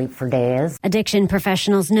 I'd sleep for days. Addiction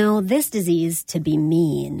professionals know this disease to be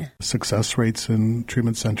mean. Success rates in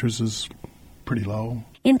treatment centers is pretty low.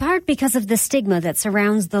 In part because of the stigma that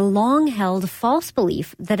surrounds the long-held false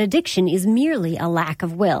belief that addiction is merely a lack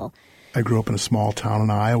of will. I grew up in a small town in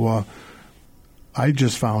Iowa. I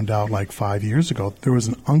just found out like 5 years ago there was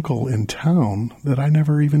an uncle in town that I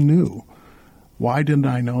never even knew. Why didn't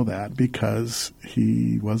I know that? Because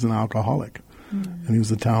he was an alcoholic. And he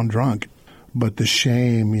was a town drunk. But the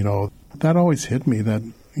shame, that always hit me that,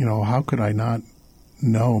 how could I not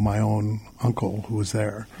know my own uncle who was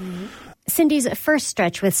there? Mm-hmm. Cindy's first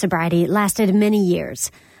stretch with sobriety lasted many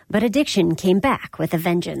years, but addiction came back with a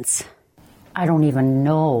vengeance. I don't even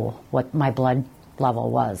know what my blood level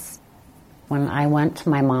was. When I went to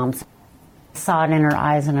my mom's, I saw it in her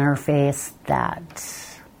eyes and in her face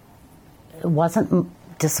that it wasn't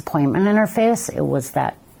disappointment in her face, it was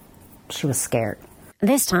that she was scared.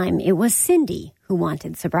 This time, it was Cindy who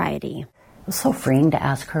wanted sobriety. It was so freeing to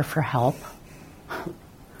ask her for help.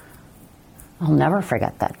 I'll never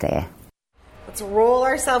forget that day. Let's roll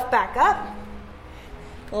ourselves back up.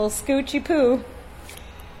 A little scoochy poo.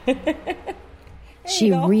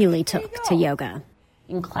 She really took to yoga.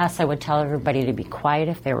 In class, I would tell everybody to be quiet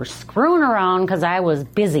if they were screwing around because I was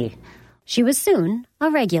busy. She was soon a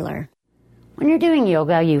regular. When you're doing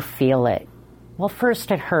yoga, you feel it. Well,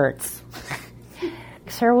 first it hurts.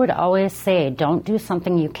 Sarah would always say, don't do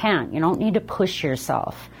something you can't. You don't need to push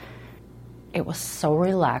yourself. It was so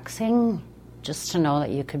relaxing just to know that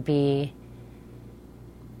you could be,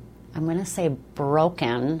 I'm going to say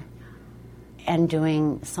broken, and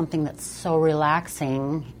doing something that's so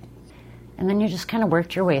relaxing. And then you just kind of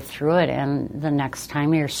worked your way through it, and the next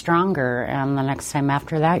time you're stronger, and the next time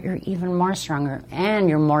after that you're even more stronger, and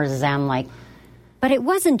you're more zen-like. But it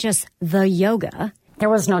wasn't just the yoga. There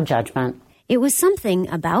was no judgment. It was something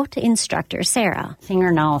about instructor Sarah. Seeing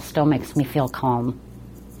her now still makes me feel calm.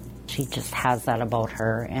 She just has that about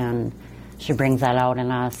her, and she brings that out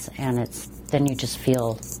in us, and then you just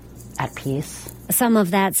feel at peace. Some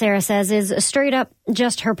of that, Sarah says, is straight up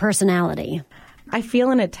just her personality. I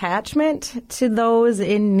feel an attachment to those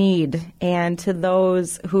in need and to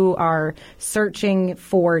those who are searching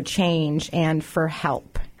for change and for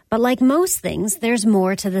help. But like most things, there's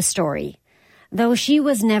more to the story. Though she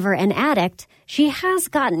was never an addict, she has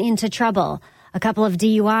gotten into trouble, a couple of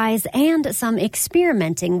DUIs, and some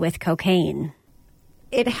experimenting with cocaine.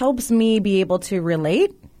 It helps me be able to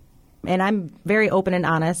relate, and I'm very open and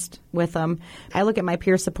honest with them. I look at my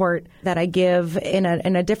peer support that I give in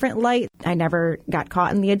a different light. I never got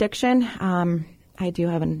caught in the addiction. I do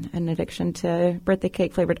have an addiction to birthday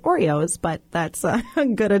cake flavored Oreos, but that's a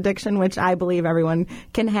good addiction, which I believe everyone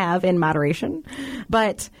can have in moderation.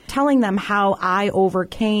 But telling them how I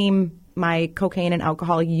overcame my cocaine and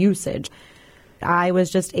alcohol usage, I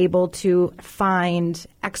was just able to find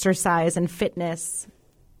exercise and fitness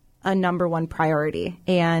a number one priority.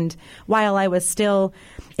 And while I was still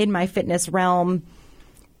in my fitness realm,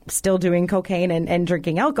 still doing cocaine and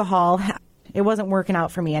drinking alcohol, it wasn't working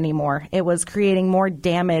out for me anymore. It was creating more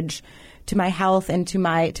damage to my health and to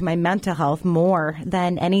my mental health more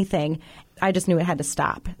than anything. I just knew it had to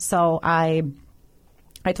stop. So I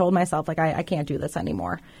told myself, like, I can't do this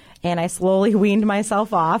anymore. And I slowly weaned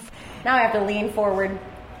myself off. Now I have to lean forward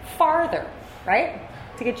farther, right?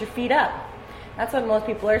 To get your feet up. That's what most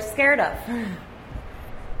people are scared of.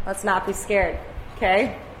 Let's not be scared,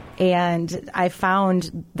 okay? And I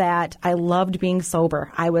found that I loved being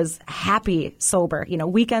sober. I was happy sober. You know,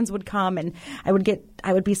 weekends would come and I would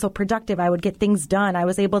be so productive. I would get things done. I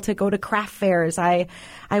was able to go to craft fairs. I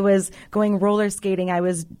was going roller skating. I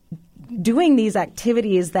was doing these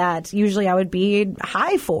activities that usually I would be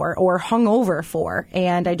high for or hungover for,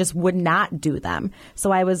 and I just would not do them.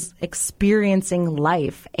 So I was experiencing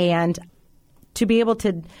life, and to be able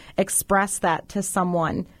to express that to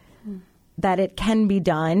someone, that it can be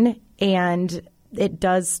done, and it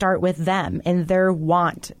does start with them and their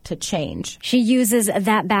want to change. She uses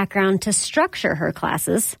that background to structure her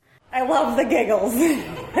classes. I love the giggles.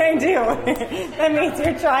 I do. That means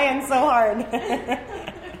you're trying so hard.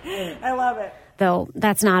 I love it. Though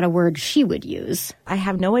that's not a word she would use. I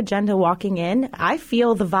have no agenda walking in. I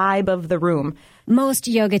feel the vibe of the room. Most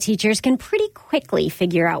yoga teachers can pretty quickly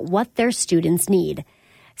figure out what their students need.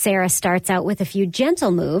 Sarah starts out with a few gentle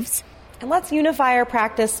moves. And let's unify our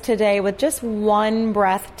practice today with just one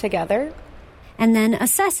breath together. And then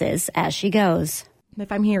assesses as she goes. If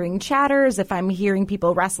I'm hearing chatters, if I'm hearing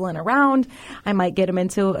people wrestling around, I might get them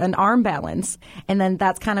into an arm balance. And then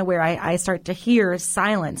that's kind of where I start to hear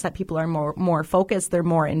silence, that people are more focused, they're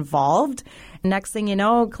more involved. Next thing you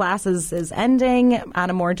know, class is ending on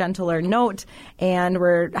a more gentler note, and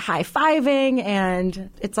we're high-fiving, and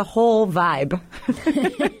it's a whole vibe.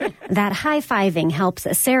 That high-fiving helps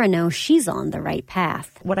Sarah know she's on the right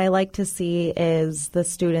path. What I like to see is the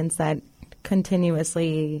students that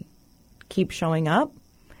continuously keep showing up.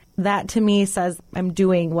 That to me says I'm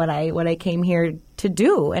doing what I came here to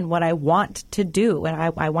do and what I want to do. And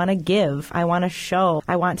I want to give. I want to show.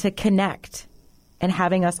 I want to connect. And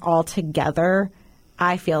having us all together,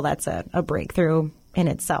 I feel that's a breakthrough in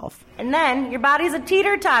itself. And then your body's a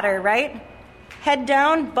teeter-totter, right? Head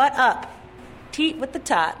down, butt up. Teet with the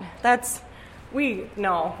tot. We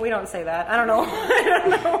don't say that. I don't know. I don't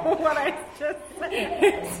know what I just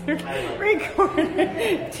said.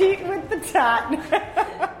 Recorded. Teet with the tot.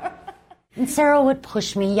 And Sarah would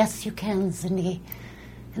push me, yes, you can, Cindy.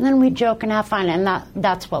 And then we'd joke and have fun, and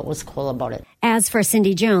that's what was cool about it. As for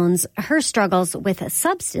Cindy Jones, her struggles with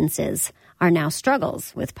substances are now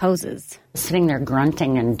struggles with poses. Sitting there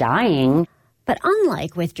grunting and dying. But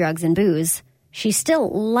unlike with drugs and booze, she still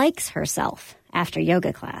likes herself after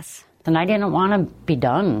yoga class. And I didn't want to be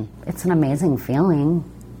done. It's an amazing feeling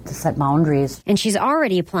to set boundaries. And she's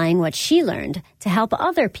already applying what she learned to help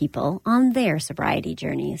other people on their sobriety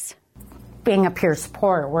journeys. Being a peer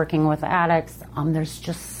support, working with addicts, there's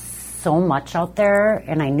just so much out there,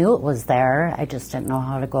 and I knew it was there. I just didn't know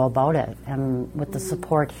how to go about it. And with the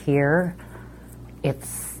support here,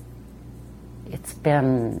 it's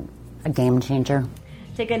been a game changer.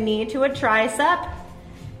 Take a knee to a tricep.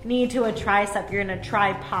 Knee to a tricep. You're in a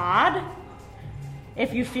tripod.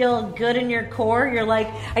 If you feel good in your core, you're like,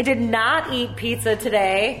 I did not eat pizza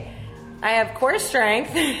today. I have core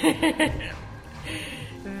strength.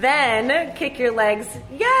 Then kick your legs.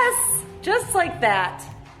 Yes, just like that.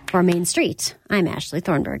 For Main Street, I'm Ashley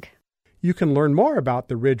Thornburg. You can learn more about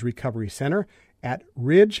the Ridge Recovery Center at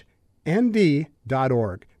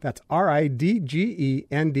ridgend.org. That's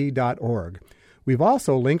RIDGEND.org. We've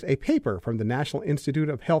also linked a paper from the National Institute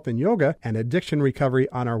of Health and Yoga and Addiction Recovery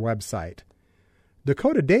on our website.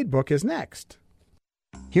 Dakota Datebook is next.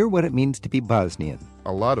 Hear what it means to be Bosnian.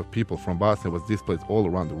 A lot of people from Bosnia was displaced all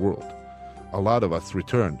around the world. A lot of us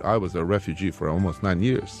returned. I was a refugee for almost 9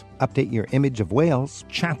 years. Update your image of Wales.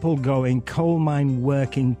 Chapel going, coal mine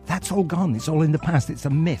working. That's all gone. It's all in the past. It's a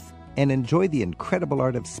myth. And enjoy the incredible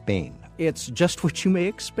art of Spain. It's just what you may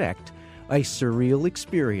expect. A surreal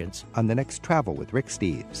experience. On the next Travel with Rick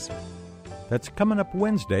Steves. That's coming up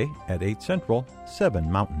Wednesday at 8 Central,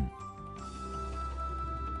 7 Mountain.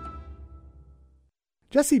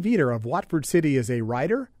 Jessie Veter of Watford City is a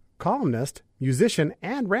writer, columnist, musician,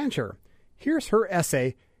 and rancher. Here's her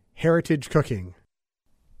essay, Heritage Cooking.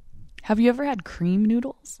 Have you ever had cream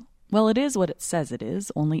noodles? Well, it is what it says it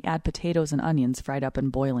is, only add potatoes and onions fried up in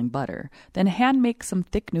boiling butter. Then hand make some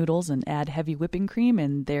thick noodles and add heavy whipping cream,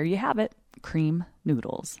 and there you have it, cream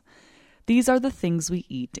noodles. These are the things we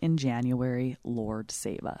eat in January, Lord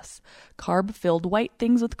save us. Carb-filled white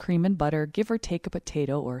things with cream and butter, give or take a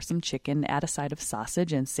potato or some chicken, add a side of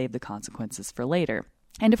sausage, and save the consequences for later.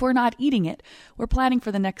 And if we're not eating it, we're planning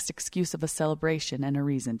for the next excuse of a celebration and a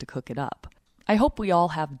reason to cook it up. I hope we all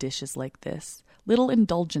have dishes like this, little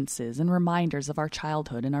indulgences and reminders of our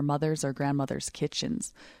childhood in our mother's or grandmother's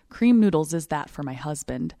kitchens. Cream noodles is that for my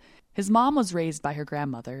husband. His mom was raised by her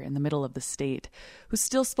grandmother in the middle of the state, who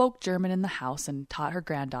still spoke German in the house and taught her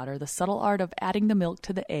granddaughter the subtle art of adding the milk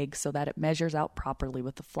to the egg so that it measures out properly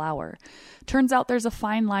with the flour. Turns out there's a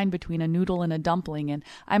fine line between a noodle and a dumpling, and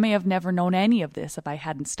I may have never known any of this if I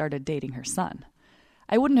hadn't started dating her son.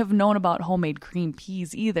 I wouldn't have known about homemade cream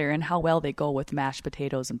peas either and how well they go with mashed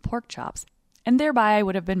potatoes and pork chops. And thereby I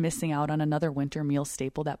would have been missing out on another winter meal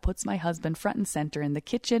staple that puts my husband front and center in the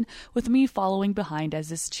kitchen with me following behind as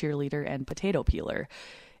his cheerleader and potato peeler.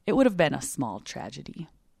 It would have been a small tragedy.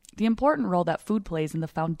 The important role that food plays in the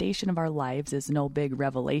foundation of our lives is no big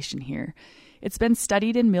revelation here. It's been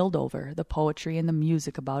studied and milled over. The poetry and the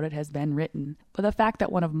music about it has been written. But the fact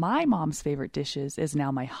that one of my mom's favorite dishes is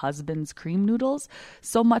now my husband's cream noodles,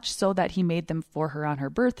 so much so that he made them for her on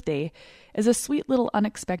her birthday, is a sweet little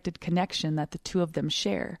unexpected connection that the two of them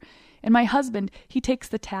share. And my husband, he takes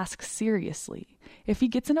the task seriously. If he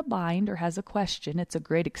gets in a bind or has a question, it's a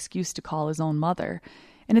great excuse to call his own mother.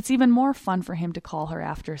 And it's even more fun for him to call her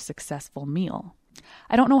after a successful meal.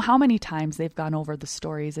 I don't know how many times they've gone over the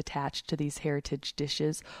stories attached to these heritage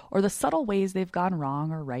dishes or the subtle ways they've gone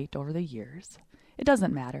wrong or right over the years. It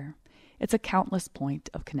doesn't matter. It's a countless point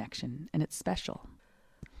of connection, and it's special.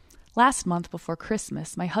 Last month before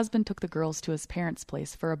Christmas, my husband took the girls to his parents'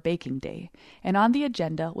 place for a baking day, and on the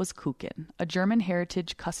agenda was Kuchen, a German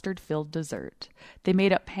heritage custard-filled dessert. They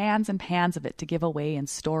made up pans and pans of it to give away and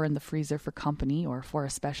store in the freezer for company or for a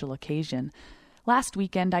special occasion. Last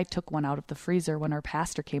weekend, I took one out of the freezer when our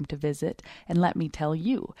pastor came to visit, and let me tell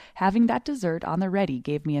you, having that dessert on the ready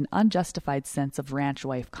gave me an unjustified sense of ranch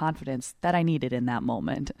wife confidence that I needed in that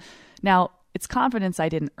moment. Now, it's confidence I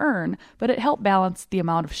didn't earn, but it helped balance the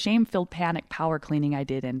amount of shame-filled panic power cleaning I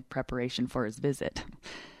did in preparation for his visit.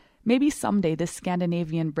 Maybe someday this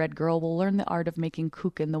Scandinavian-bred girl will learn the art of making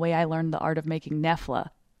Kuchen the way I learned the art of making Nefla.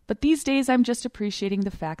 But these days I'm just appreciating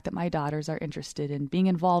the fact that my daughters are interested in being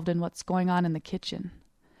involved in what's going on in the kitchen.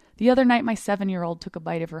 The other night my 7-year-old took a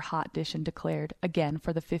bite of her hot dish and declared, again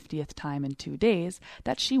for the 50th time in 2 days,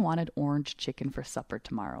 that she wanted orange chicken for supper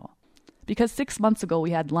tomorrow. Because 6 months ago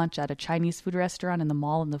we had lunch at a Chinese food restaurant in the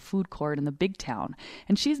mall in the food court in the big town,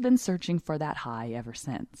 and she's been searching for that high ever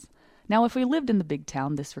since. Now, if we lived in the big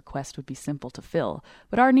town, this request would be simple to fill,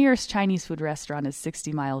 but our nearest Chinese food restaurant is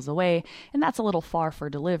 60 miles away, and that's a little far for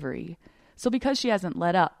delivery. So because she hasn't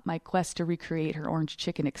let up, my quest to recreate her orange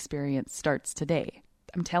chicken experience starts today.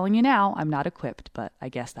 I'm telling you now, I'm not equipped, but I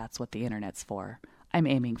guess that's what the internet's for. I'm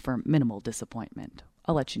aiming for minimal disappointment.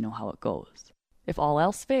 I'll let you know how it goes. If all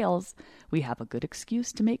else fails, we have a good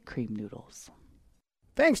excuse to make cream noodles.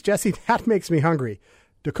 Thanks, Jesse. That makes me hungry.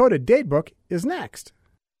 Dakota Datebook is next.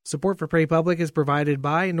 Support for Prairie Public is provided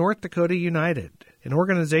by North Dakota United, an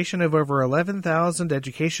organization of over 11,000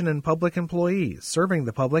 education and public employees serving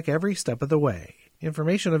the public every step of the way.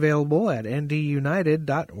 Information available at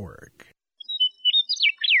ndunited.org.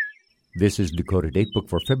 This is Dakota Datebook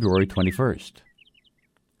for February 21st.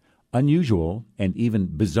 Unusual and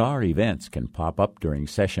even bizarre events can pop up during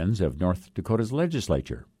sessions of North Dakota's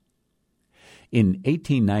legislature. In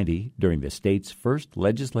 1890, during the state's first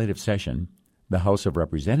legislative session, the House of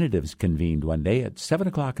Representatives convened one day at 7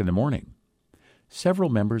 o'clock in the morning. Several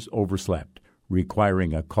members overslept,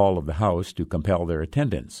 requiring a call of the House to compel their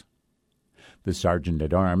attendance. The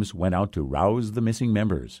sergeant-at-arms went out to rouse the missing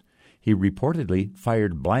members. He reportedly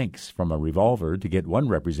fired blanks from a revolver to get one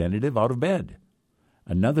representative out of bed.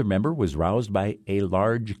 Another member was roused by a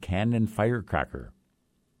large cannon firecracker.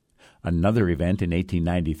 Another event in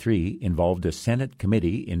 1893 involved a Senate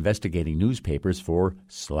committee investigating newspapers for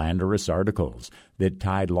slanderous articles that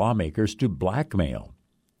tied lawmakers to blackmail.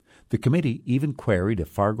 The committee even queried a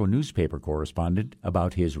Fargo newspaper correspondent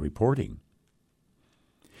about his reporting.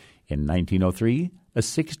 In 1903, a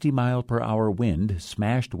 60-mile-per-hour wind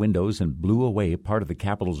smashed windows and blew away part of the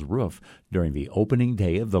Capitol's roof during the opening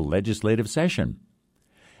day of the legislative session.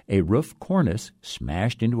 A roof cornice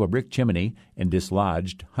smashed into a brick chimney and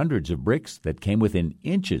dislodged hundreds of bricks that came within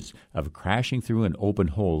inches of crashing through an open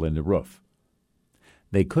hole in the roof.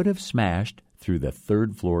 They could have smashed through the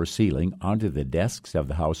third-floor ceiling onto the desks of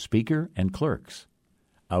the House Speaker and clerks.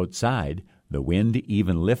 Outside, the wind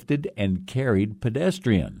even lifted and carried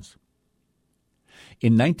pedestrians.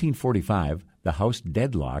 In 1945, the House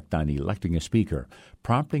deadlocked on electing a speaker,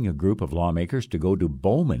 prompting a group of lawmakers to go to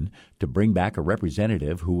Bowman to bring back a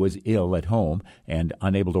representative who was ill at home and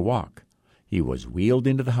unable to walk. He was wheeled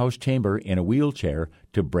into the House chamber in a wheelchair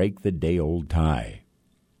to break the day-old tie.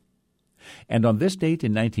 And on this date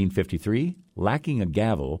in 1953, lacking a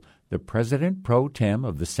gavel, the President pro tem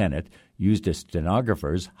of the Senate used a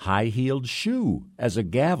stenographer's high-heeled shoe as a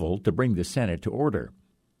gavel to bring the Senate to order.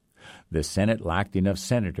 The Senate lacked enough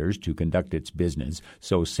senators to conduct its business,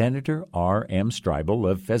 so Senator R.M. Streibel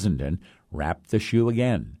of Fessenden wrapped the shoe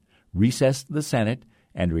again, recessed the Senate,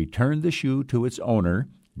 and returned the shoe to its owner,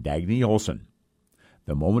 Dagny Olson.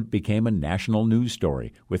 The moment became a national news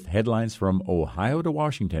story, with headlines from Ohio to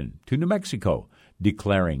Washington to New Mexico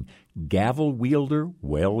declaring gavel wielder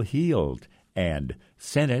well heeled and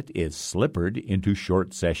Senate is slippered into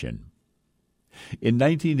short session. In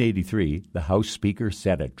 1983, the House Speaker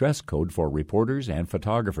set a dress code for reporters and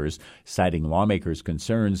photographers, citing lawmakers'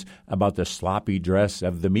 concerns about the sloppy dress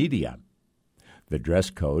of the media. The dress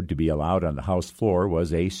code to be allowed on the House floor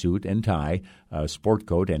was a suit and tie, a sport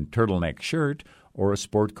coat and turtleneck shirt, or a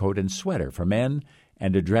sport coat and sweater for men,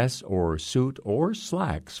 and a dress or suit or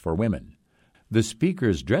slacks for women. The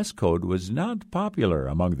Speaker's dress code was not popular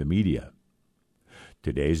among the media.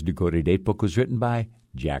 Today's Dakota Datebook was written by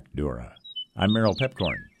Jack Dura. I'm Merrill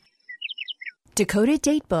Pepcorn. Dakota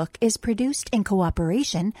Datebook is produced in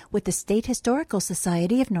cooperation with the State Historical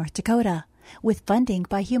Society of North Dakota, with funding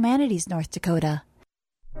by Humanities North Dakota.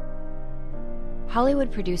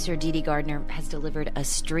 Hollywood producer Dee Dee Gardner has delivered a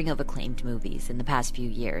string of acclaimed movies in the past few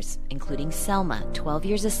years, including Selma, 12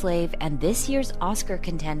 Years a Slave, and this year's Oscar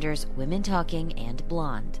contenders Women Talking and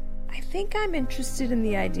Blonde. I think I'm interested in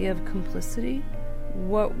the idea of complicity.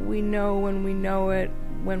 What we know when we know it,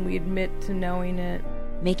 when we admit to knowing it.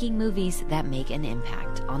 Making movies that make an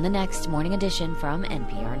impact on the next Morning Edition from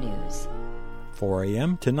NPR News. 4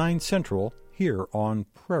 a.m. to 9 Central, here on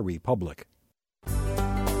Prairie Public.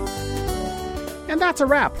 And that's a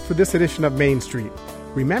wrap for this edition of Main Street.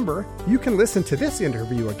 Remember, you can listen to this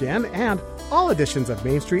interview again and all editions of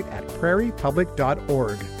Main Street at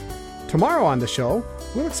prairiepublic.org. Tomorrow on the show,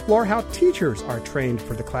 we'll explore how teachers are trained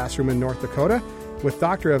for the classroom in North Dakota with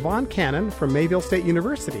Dr. Yvonne Cannon from Mayville State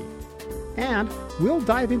University. And we'll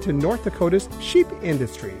dive into North Dakota's sheep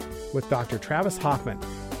industry with Dr. Travis Hoffman.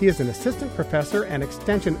 He is an assistant professor and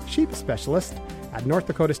extension sheep specialist at North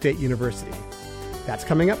Dakota State University. That's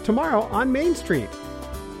coming up tomorrow on Main Street.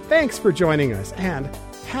 Thanks for joining us and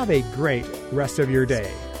have a great rest of your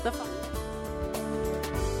day.